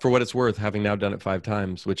 for what it's worth, having now done it 5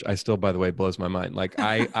 times, which I still, by the way, blows my mind. Like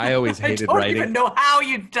I always hated writing. I don't even know how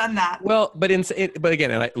you've done that. Well, but again,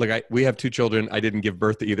 and we have 2 children. I didn't give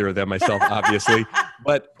birth to either of them myself, obviously.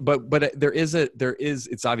 but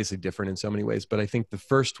it's obviously different in so many ways. But I think the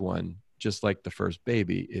first one, just like the first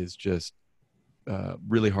baby, is just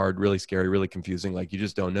really hard, really scary, really confusing. Like you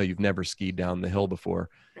just don't know. You've never skied down the hill before.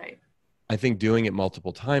 Right. I think doing it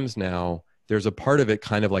multiple times now, there's a part of it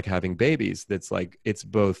kind of like having babies that's like, it's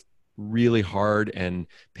both really hard and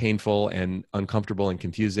painful and uncomfortable and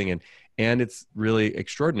confusing. And it's really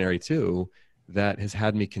extraordinary too, that has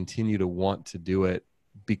had me continue to want to do it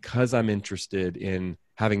because I'm interested in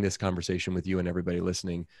having this conversation with you and everybody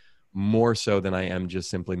listening, more so than I am just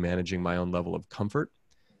simply managing my own level of comfort.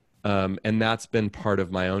 And that's been part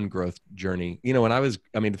of my own growth journey.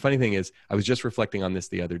 The funny thing is, I was just reflecting on this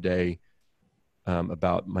the other day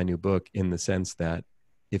about my new book, in the sense that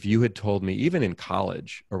if you had told me, even in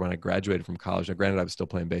college or when I graduated from college, now granted I was still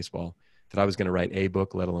playing baseball, that I was going to write a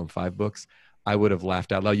book, let alone 5 books, I would have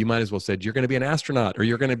laughed out loud. You might as well said, you're going to be an astronaut, or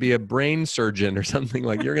you're going to be a brain surgeon, or something,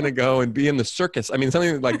 like you're going to go and be in the circus. I mean,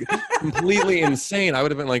 something like completely insane. I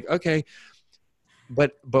would have been like, okay.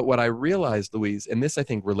 But what I realized, Louise, and this I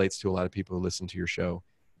think relates to a lot of people who listen to your show,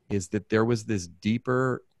 is that there was this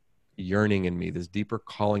deeper yearning in me, this deeper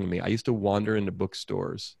calling in me. I used to wander into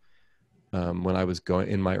bookstores when I was going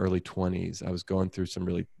in my early 20s. I was going through some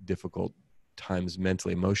really difficult times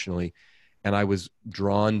mentally, emotionally, and I was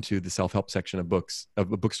drawn to the self-help section of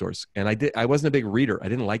bookstores. And I wasn't a big reader. I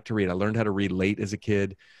didn't like to read. I learned how to read late as a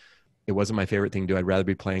kid. It wasn't my favorite thing to do. I'd rather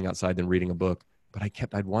be playing outside than reading a book. But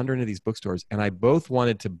I'd wander into these bookstores, and I both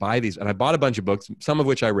wanted to buy these, and I bought a bunch of books, some of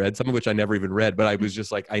which I read, some of which I never even read, but I was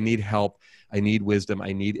just like, I need help. I need wisdom.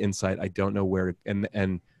 I need insight. I don't know where.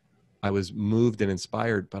 And I was moved and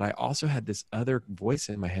inspired, but I also had this other voice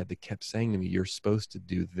in my head that kept saying to me, you're supposed to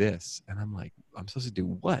do this. And I'm like, I'm supposed to do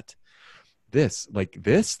what? This, like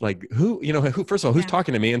who, first of all, who's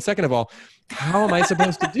talking to me? And second of all, how am I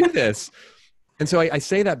supposed to do this? And so I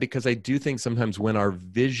say that because I do think sometimes when our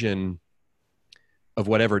vision of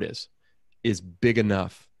whatever it is big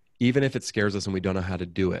enough, even if it scares us and we don't know how to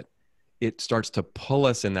do it, it starts to pull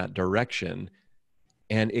us in that direction,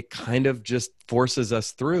 and it kind of just forces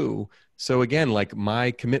us through. So again, like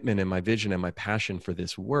my commitment and my vision and my passion for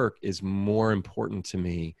this work is more important to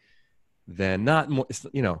me than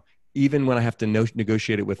even when I have to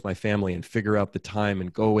negotiate it with my family and figure out the time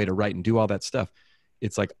and go away to write and do all that stuff.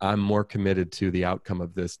 It's like, I'm more committed to the outcome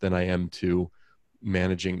of this than I am to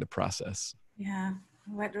managing the process. Yeah,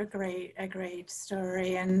 what a great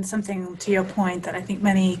story, and something to your point that I think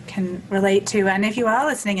many can relate to. And if you are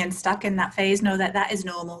listening and stuck in that phase, know that that is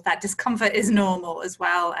normal. That discomfort is normal as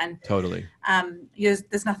well. And totally,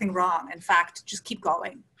 there's nothing wrong. In fact, just keep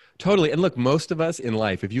going. Totally. And look, most of us in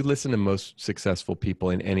life, if you listen to most successful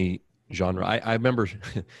people in any genre, I remember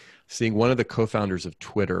seeing one of the co-founders of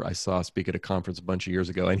Twitter I saw speak at a conference a bunch of years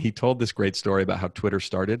ago, and he told this great story about how Twitter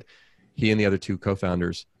started. He and the other 2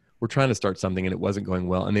 co-founders were trying to start something and it wasn't going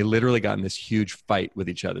well. And they literally got in this huge fight with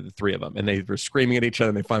each other, the 3 of them. And they were screaming at each other,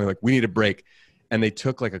 and they finally we need a break. And they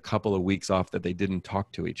took like a couple of weeks off that they didn't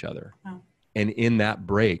talk to each other. Oh. And in that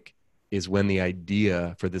break is when the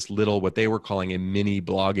idea for this little, what they were calling a mini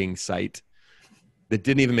blogging site that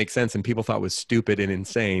didn't even make sense and people thought was stupid and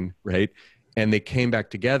insane, right? And they came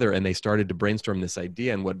back together and they started to brainstorm this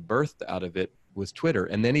idea, and what birthed out of it was Twitter.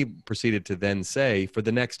 And then he proceeded to then say, for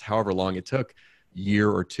the next however long it took,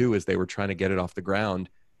 year or 2, as they were trying to get it off the ground,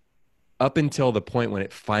 up until the point when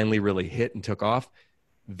it finally really hit and took off,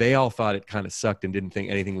 they all thought it kind of sucked and didn't think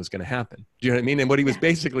anything was going to happen. Do you know what I mean? And what he was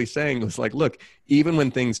basically saying was like, look, even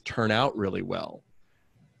when things turn out really well,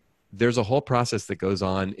 there's a whole process that goes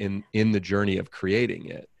on in the journey of creating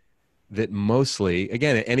it that mostly,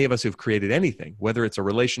 again, any of us who've created anything, whether it's a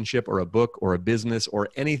relationship or a book or a business or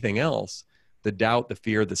anything else, the doubt, the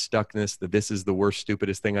fear, the stuckness, that this is the worst,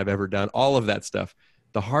 stupidest thing I've ever done, all of that stuff.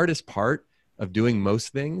 The hardest part of doing most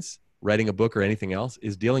things, writing a book or anything else,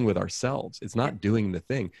 is dealing with ourselves. It's not doing the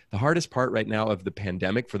thing. The hardest part right now of the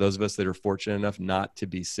pandemic, for those of us that are fortunate enough not to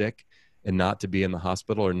be sick and not to be in the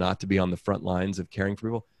hospital or not to be on the front lines of caring for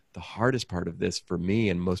people, the hardest part of this for me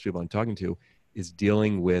and most people I'm talking to is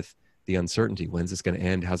dealing with the uncertainty. When's this going to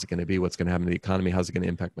end? How's it going to be? What's going to happen to the economy? How's it going to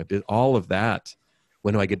impact my business? All of that.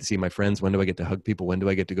 When do I get to see my friends? When do I get to hug people? When do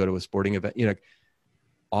I get to go to a sporting event?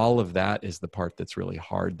 All of that is the part that's really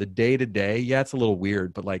hard. The day to day, yeah, it's a little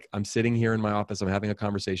weird, but like I'm sitting here in my office, I'm having a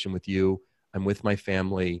conversation with you, I'm with my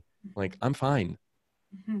family, like I'm fine.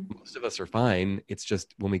 Mm-hmm. Most of us are fine. It's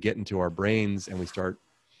just when we get into our brains and we start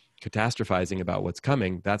catastrophizing about what's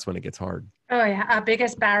coming, that's when it gets hard. Oh yeah, our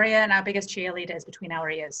biggest barrier and our biggest cheerleaders between our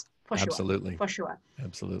ears, for sure. Absolutely. For sure.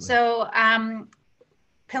 Absolutely. So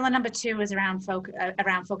pillar number 2 is around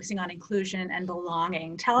focusing on inclusion and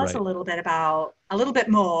belonging. Tell us a little bit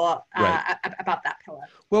more about that pillar.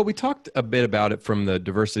 Well, we talked a bit about it from the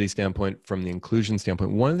diversity standpoint, from the inclusion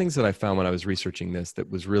standpoint. One of the things that I found when I was researching this that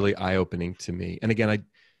was really eye-opening to me, and again,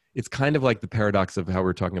 it's kind of like the paradox of how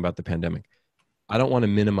we're talking about the pandemic. I don't want to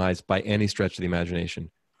minimize by any stretch of the imagination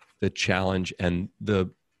the challenge and the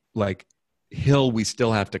hill we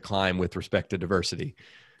still have to climb with respect to diversity.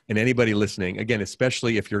 And anybody listening, again,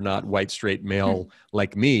 especially if you're not white, straight male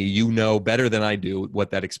like me, you know better than I do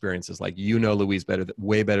what that experience is like. You know, Louise,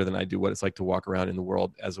 way better than I do what it's like to walk around in the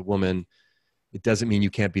world as a woman. It doesn't mean you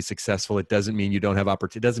can't be successful. It doesn't mean you don't have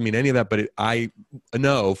opportunity. It doesn't mean any of that. But I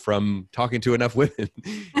know from talking to enough women,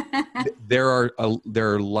 there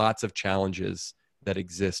are lots of challenges that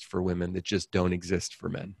exist for women that just don't exist for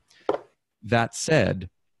men. That said,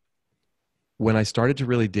 when I started to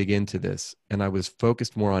really dig into this and I was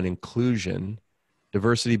focused more on inclusion,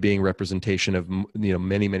 diversity being representation of,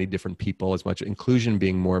 many, many different people, as much inclusion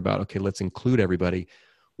being more about, okay, let's include everybody.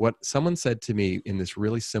 What someone said to me in this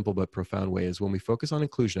really simple but profound way is when we focus on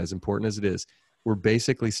inclusion, as important as it is, we're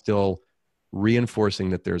basically still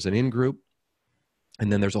reinforcing that there's an in-group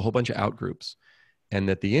and then there's a whole bunch of out-groups, and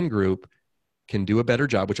that the in-group can do a better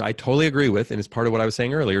job, which I totally agree with, and is part of what I was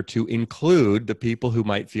saying earlier, to include the people who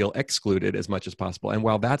might feel excluded as much as possible. And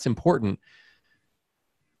while that's important,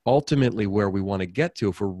 ultimately where we want to get to,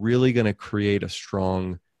 if we're really going to create a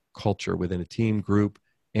strong culture within a team, group,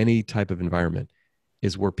 any type of environment,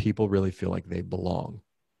 is where people really feel like they belong.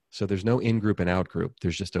 So there's no in-group and out-group.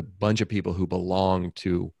 There's just a bunch of people who belong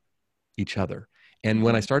to each other. And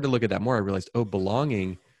when I started to look at that more, I realized,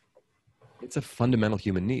 belonging, it's a fundamental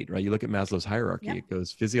human need, right? You look at Maslow's hierarchy, It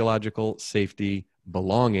goes physiological, safety,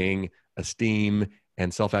 belonging, esteem,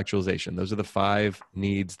 and self-actualization. Those are the 5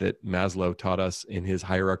 needs that Maslow taught us in his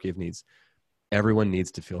hierarchy of needs. Everyone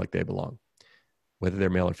needs to feel like they belong, whether they're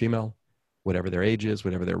male or female, whatever their age is,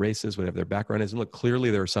 whatever their race is, whatever their background is. And look,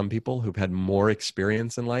 clearly there are some people who've had more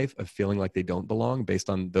experience in life of feeling like they don't belong based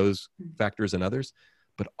on those factors than others.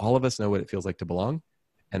 But all of us know what it feels like to belong,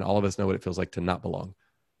 and all of us know what it feels like to not belong.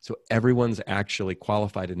 So everyone's actually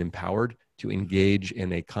qualified and empowered to engage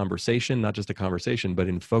in a conversation, not just a conversation, but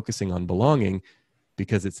in focusing on belonging,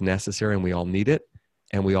 because it's necessary and we all need it.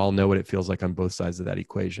 And we all know what it feels like on both sides of that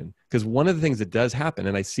equation. Because one of the things that does happen,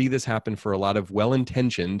 and I see this happen for a lot of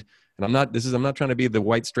well-intentioned, and I'm not trying to be the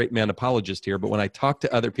white straight man apologist here, but when I talk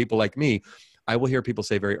to other people like me, I will hear people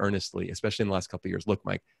say very earnestly, especially in the last couple of years, look,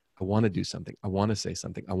 Mike, I want to do something. I want to say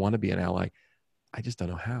something. I want to be an ally. I just don't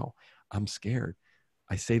know how. I'm scared.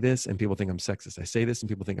 I say this and people think I'm sexist. I say this and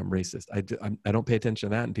people think I'm racist. I don't pay attention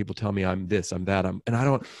to that and people tell me I'm this, I'm that. And I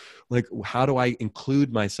don't, like, how do I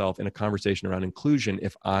include myself in a conversation around inclusion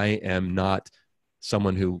if I am not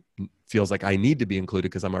someone who feels like I need to be included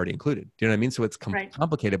because I'm already included? Do you know what I mean? So it's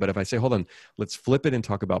complicated. But if I say, hold on, let's flip it and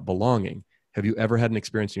talk about belonging. Have you ever had an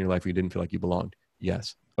experience in your life where you didn't feel like you belonged?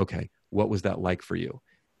 Yes. Okay. What was that like for you?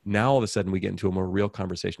 Now, all of a sudden we get into a more real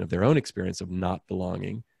conversation of their own experience of not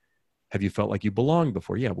belonging. Have you felt like you belonged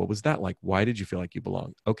before? Yeah. What was that like? Why did you feel like you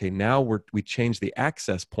belonged? Okay. Now we change the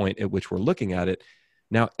access point at which we're looking at it.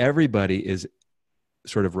 Now everybody is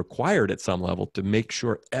sort of required at some level to make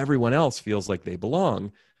sure everyone else feels like they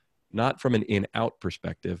belong, not from an in-out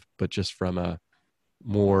perspective, but just from a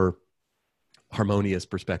more harmonious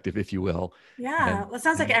perspective, if you will. Yeah. Well, it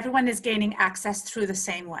sounds like everyone is gaining access through the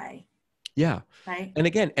same way. Yeah. Right. And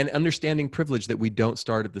again, and understanding privilege that we don't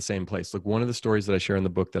start at the same place. Look, one of the stories that I share in the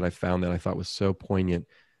book that I found that I thought was so poignant,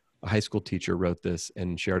 a high school teacher wrote this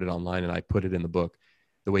and shared it online, and I put it in the book,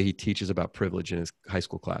 the way he teaches about privilege in his high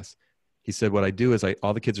school class. He said, what I do is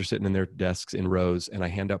all the kids are sitting in their desks in rows, and I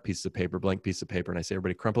hand out pieces of paper, blank piece of paper. And I say,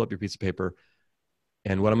 everybody crumple up your piece of paper.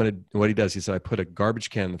 And what he does, he said, I put a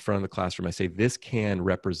garbage can in the front of the classroom. I say, this can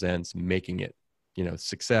represents making it,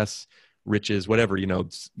 success, riches, whatever,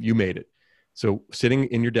 you made it. So sitting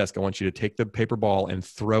in your desk, I want you to take the paper ball and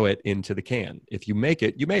throw it into the can. If you make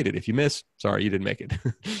it, you made it. If you miss, sorry, you didn't make it.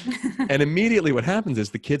 And immediately what happens is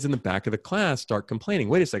the kids in the back of the class start complaining.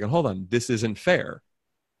 Wait a second, hold on. This isn't fair.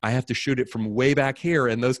 I have to shoot it from way back here,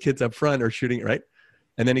 and those kids up front are shooting it, right?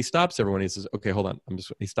 And then he stops everyone. He says, okay, hold on.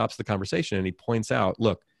 He stops the conversation and he points out,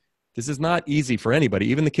 look, this is not easy for anybody.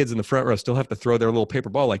 Even the kids in the front row still have to throw their little paper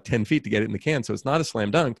ball like 10 feet to get it in the can. So it's not a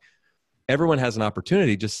slam dunk. Everyone has an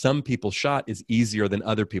opportunity. Just some people's shot is easier than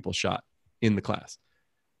other people's shot in the class.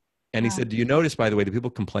 And he said, do you notice, by the way, the people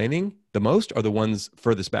complaining the most are the ones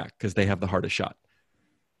furthest back because they have the hardest shot.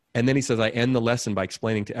 And then he says, I end the lesson by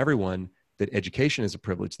explaining to everyone that education is a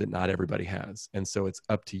privilege that not everybody has. And so it's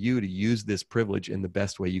up to you to use this privilege in the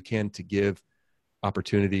best way you can to give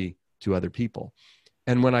opportunity to other people.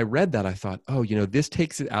 And when I read that, I thought, this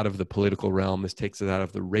takes it out of the political realm. This takes it out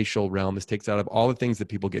of the racial realm. This takes it out of all the things that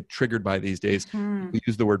people get triggered by these days. We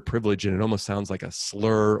use the word privilege and it almost sounds like a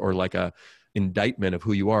slur or like a indictment of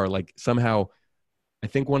who you are. Like somehow, I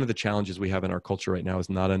think one of the challenges we have in our culture right now is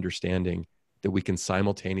not understanding that we can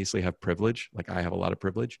simultaneously have privilege. Like I have a lot of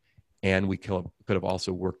privilege, and we could have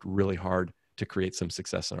also worked really hard to create some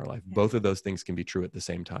success in our life. Yeah. Both of those things can be true at the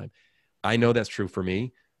same time. I know that's true for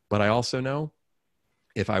me, but I also know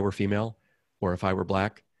if I were female, or if I were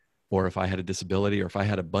Black, or if I had a disability, or if I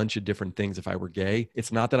had a bunch of different things, if I were gay,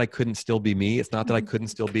 it's not that I couldn't still be me. It's not that I couldn't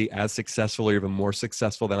still be as successful or even more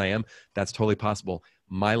successful than I am. That's totally possible.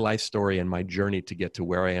 My life story and my journey to get to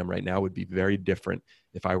where I am right now would be very different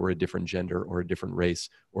if I were a different gender or a different race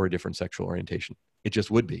or a different sexual orientation. It just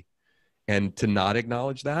would be. And to not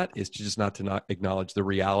acknowledge that is to just not acknowledge the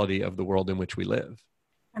reality of the world in which we live.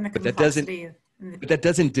 And the But complexity. that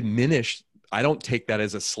doesn't diminish. I don't take that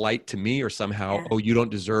as a slight to me or somehow, Yeah. oh, you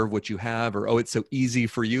don't deserve what you have, or, oh, it's so easy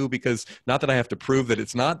for you, because not that I have to prove that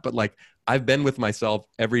it's not, but like I've been with myself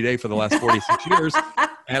every day for the last 46 years.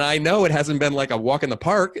 And I know it hasn't been like a walk in the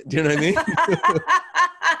park. Do you know what I mean?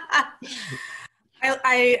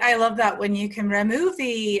 I love that when you can remove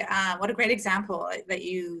the, what a great example that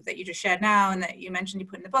you just shared now, and that you mentioned you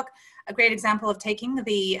put in the book, a great example of taking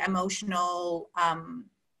the emotional,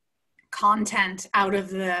 content out of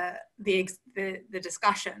the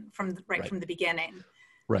discussion from the beginning.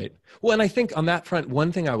 Right. Well, and I think on that front,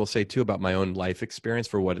 one thing I will say too about my own life experience,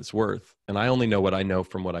 for what it's worth, and I only know what I know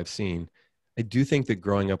from what I've seen, I do think that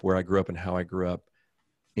growing up where I grew up and how I grew up,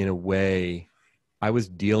 in a way, I was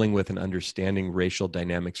dealing with and understanding racial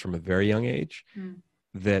dynamics from a very young age.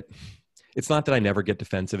 That it's not that I never get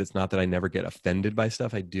defensive. It's not that I never get offended by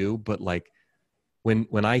stuff. I do. But like,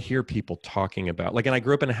 when I hear people talking about, like, and I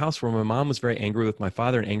grew up in a house where my mom was very angry with my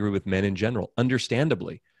father and angry with men in general,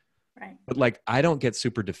 understandably. Right. But like, I don't get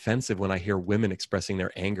super defensive when I hear women expressing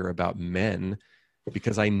their anger about men,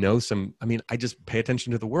 because I know I just pay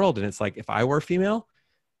attention to the world. And it's like, if I were female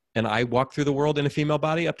and I walked through the world in a female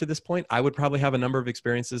body up to this point, I would probably have a number of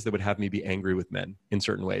experiences that would have me be angry with men in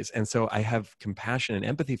certain ways. And so I have compassion and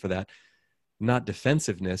empathy for that, not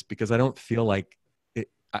defensiveness, because I don't feel like,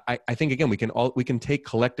 I think, again, we can take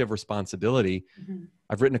collective responsibility. Mm-hmm.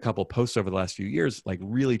 I've written a couple of posts over the last few years, like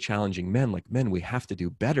really challenging men, like, men, we have to do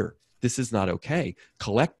better. This is not okay.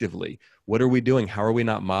 Collectively, what are we doing? How are we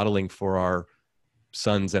not modeling for our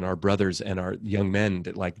sons and our brothers and our young men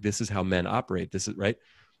that, like, this is how men operate? This is right.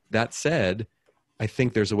 That said, I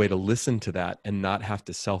think there's a way to listen to that and not have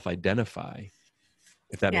to self-identify,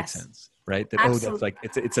 if that makes sense. Right? That, oh, that's like,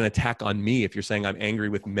 it's an attack on me. If you're saying I'm angry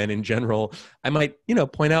with men in general, I might,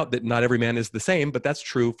 point out that not every man is the same, but that's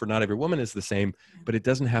true for not every woman is the same. But it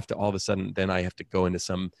doesn't have to all of a sudden, then I have to go into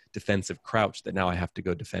some defensive crouch that now I have to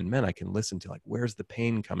go defend men. I can listen to, like, where's the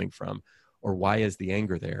pain coming from, or why is the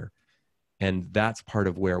anger there? And that's part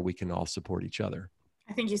of where we can all support each other.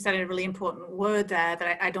 I think you said a really important word there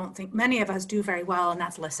that I don't think many of us do very well, and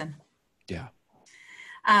that's listen. Yeah.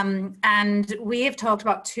 And we have talked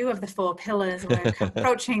about 2 of the 4 pillars. We're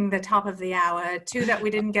approaching the top of the hour. 2 that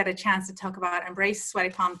we didn't get a chance to talk about: embrace sweaty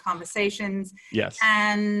palm conversations. Yes.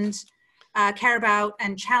 And care about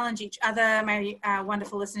and challenge each other. My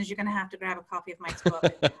wonderful listeners, you're going to have to grab a copy of Mike's book.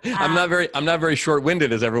 I'm not very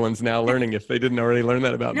short-winded, as everyone's now learning, if they didn't already learn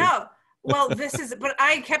that about me. No. Well, but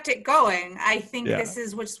I kept it going. I think this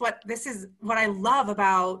is what I love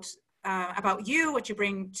about you, what you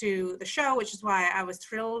bring to the show, which is why I was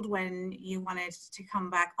thrilled when you wanted to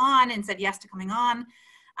come back on and said yes to coming on.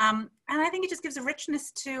 And I think it just gives a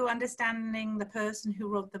richness to understanding the person who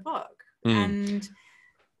wrote the book. And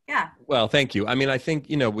yeah. Well, thank you. I mean, I think,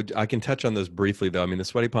 I can touch on those briefly, though. I mean, the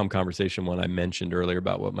sweaty palm conversation one I mentioned earlier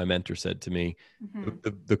about what my mentor said to me,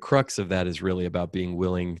 the crux of that is really about being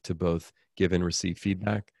willing to both give and receive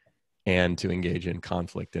feedback and to engage in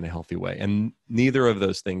conflict in a healthy way. And neither of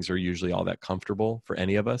those things are usually all that comfortable for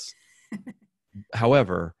any of us.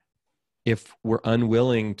 However, if we're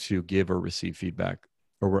unwilling to give or receive feedback,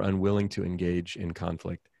 or we're unwilling to engage in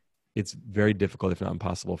conflict, it's very difficult, if not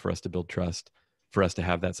impossible, for us to build trust, for us to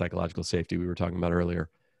have that psychological safety we were talking about earlier,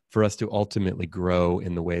 for us to ultimately grow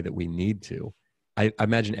in the way that we need to. I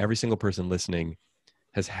imagine every single person listening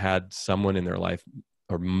has had someone in their life,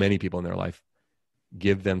 or many people in their life,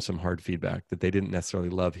 give them some hard feedback that they didn't necessarily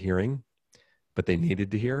love hearing, but they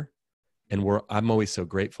needed to hear. And I'm always so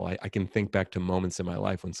grateful. I can think back to moments in my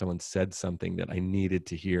life when someone said something that I needed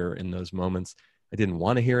to hear in those moments. I didn't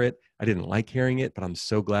want to hear it. I didn't like hearing it, but I'm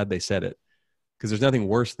so glad they said it. Because there's nothing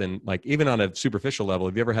worse than, like, even on a superficial level,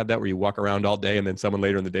 have you ever had that where you walk around all day and then someone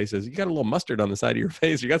later in the day says, you got a little mustard on the side of your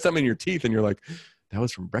face, you got something in your teeth, and you're like, that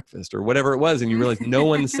was from breakfast or whatever it was. And you realize no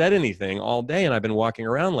one said anything all day, and I've been walking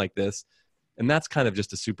around like this. And that's kind of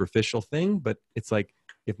just a superficial thing, but it's like,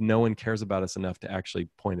 if no one cares about us enough to actually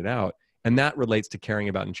point it out, and that relates to caring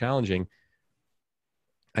about and challenging.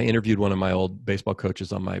 I interviewed one of my old baseball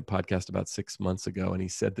coaches on my podcast about 6 months ago, and he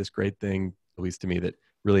said this great thing, at least to me, that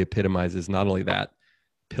really epitomizes not only that,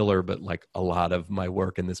 pillar, but like a lot of my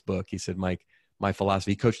work in this book. He said, Mike, my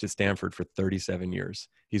philosophy, he coached at Stanford for 37 years.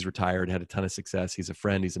 He's retired, had a ton of success. He's a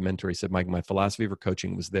friend. He's a mentor. He said, Mike, my philosophy for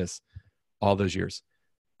coaching was this all those years.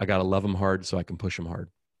 I got to love them hard so I can push them hard.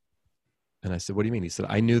 And I said, what do you mean? He said,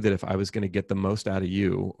 I knew that if I was going to get the most out of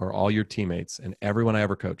you or all your teammates and everyone I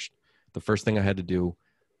ever coached, the first thing I had to do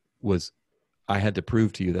was I had to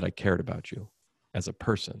prove to you that I cared about you as a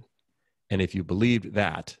person. And if you believed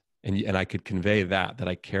that, and I could convey that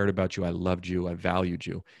I cared about you, I loved you, I valued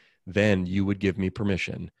you, then you would give me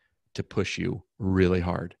permission to push you really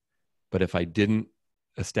hard. But if I didn't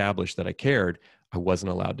establish that I cared, I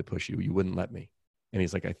wasn't allowed to push you. You wouldn't let me. And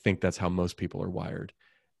he's like, I think that's how most people are wired.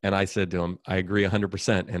 And I said to him, I agree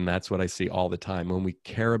 100%. And that's what I see all the time. When we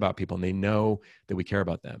care about people and they know that we care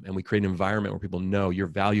about them, and we create an environment where people know you're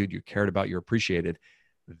valued, you're cared about, you're appreciated,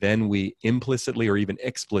 then we implicitly or even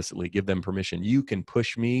explicitly give them permission. You can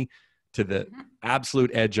push me to the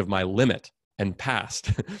absolute edge of my limit and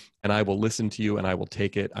past, and I will listen to you and I will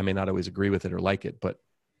take it. I may not always agree with it or like it,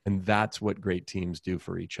 and that's what great teams do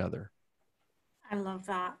for each other. I love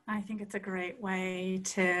that. I think it's a great way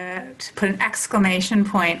to put an exclamation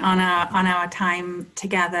point on our time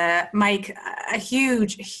together. Mike, a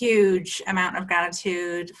huge amount of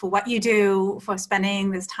gratitude for what you do, for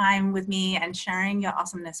spending this time with me and sharing your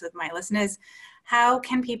awesomeness with my listeners. How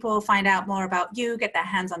can people find out more about you, get their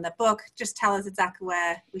hands on the book? Just tell us exactly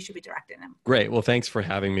where we should be directing them. Great. Well, thanks for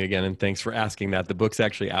having me again. And thanks for asking that. The book's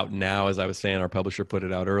actually out now. As I was saying, our publisher put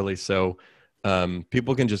it out early. So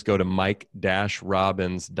people can just go to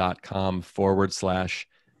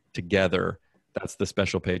mike-robbins.com/together. That's the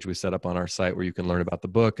special page we set up on our site where you can learn about the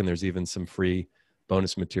book. And there's even some free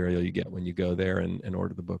bonus material you get when you go there and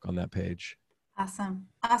order the book on that page. Awesome.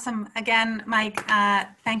 Again, Mike,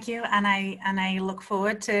 thank you. And I look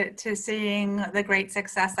forward to seeing the great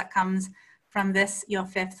success that comes from this, your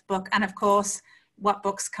 5th book. And of course, what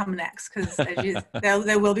books come next, because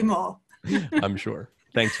there will be more. I'm sure.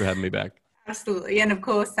 Thanks for having me back. Absolutely. And of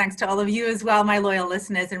course, thanks to all of you as well, my loyal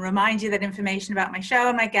listeners, and remind you that information about my show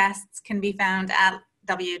and my guests can be found at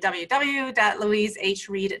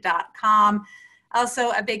www.louisehreed.com. Also,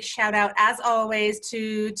 a big shout out, as always,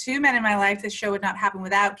 to 2 men in my life this show would not happen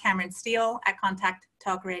without: Cameron Steele at Contact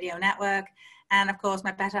Talk Radio Network, and of course,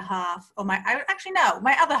 my better half, or my other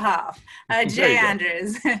half, Jay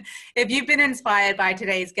Andrews. If you've been inspired by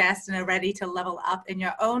today's guest and are ready to level up in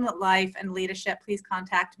your own life and leadership, please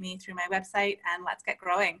contact me through my website and let's get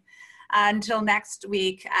growing. Until next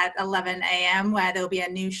week at 11 a.m., where there'll be a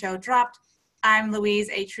new show dropped, I'm Louise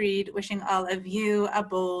H. Reed, wishing all of you a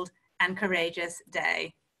bold and courageous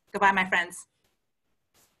day. Goodbye, my friends.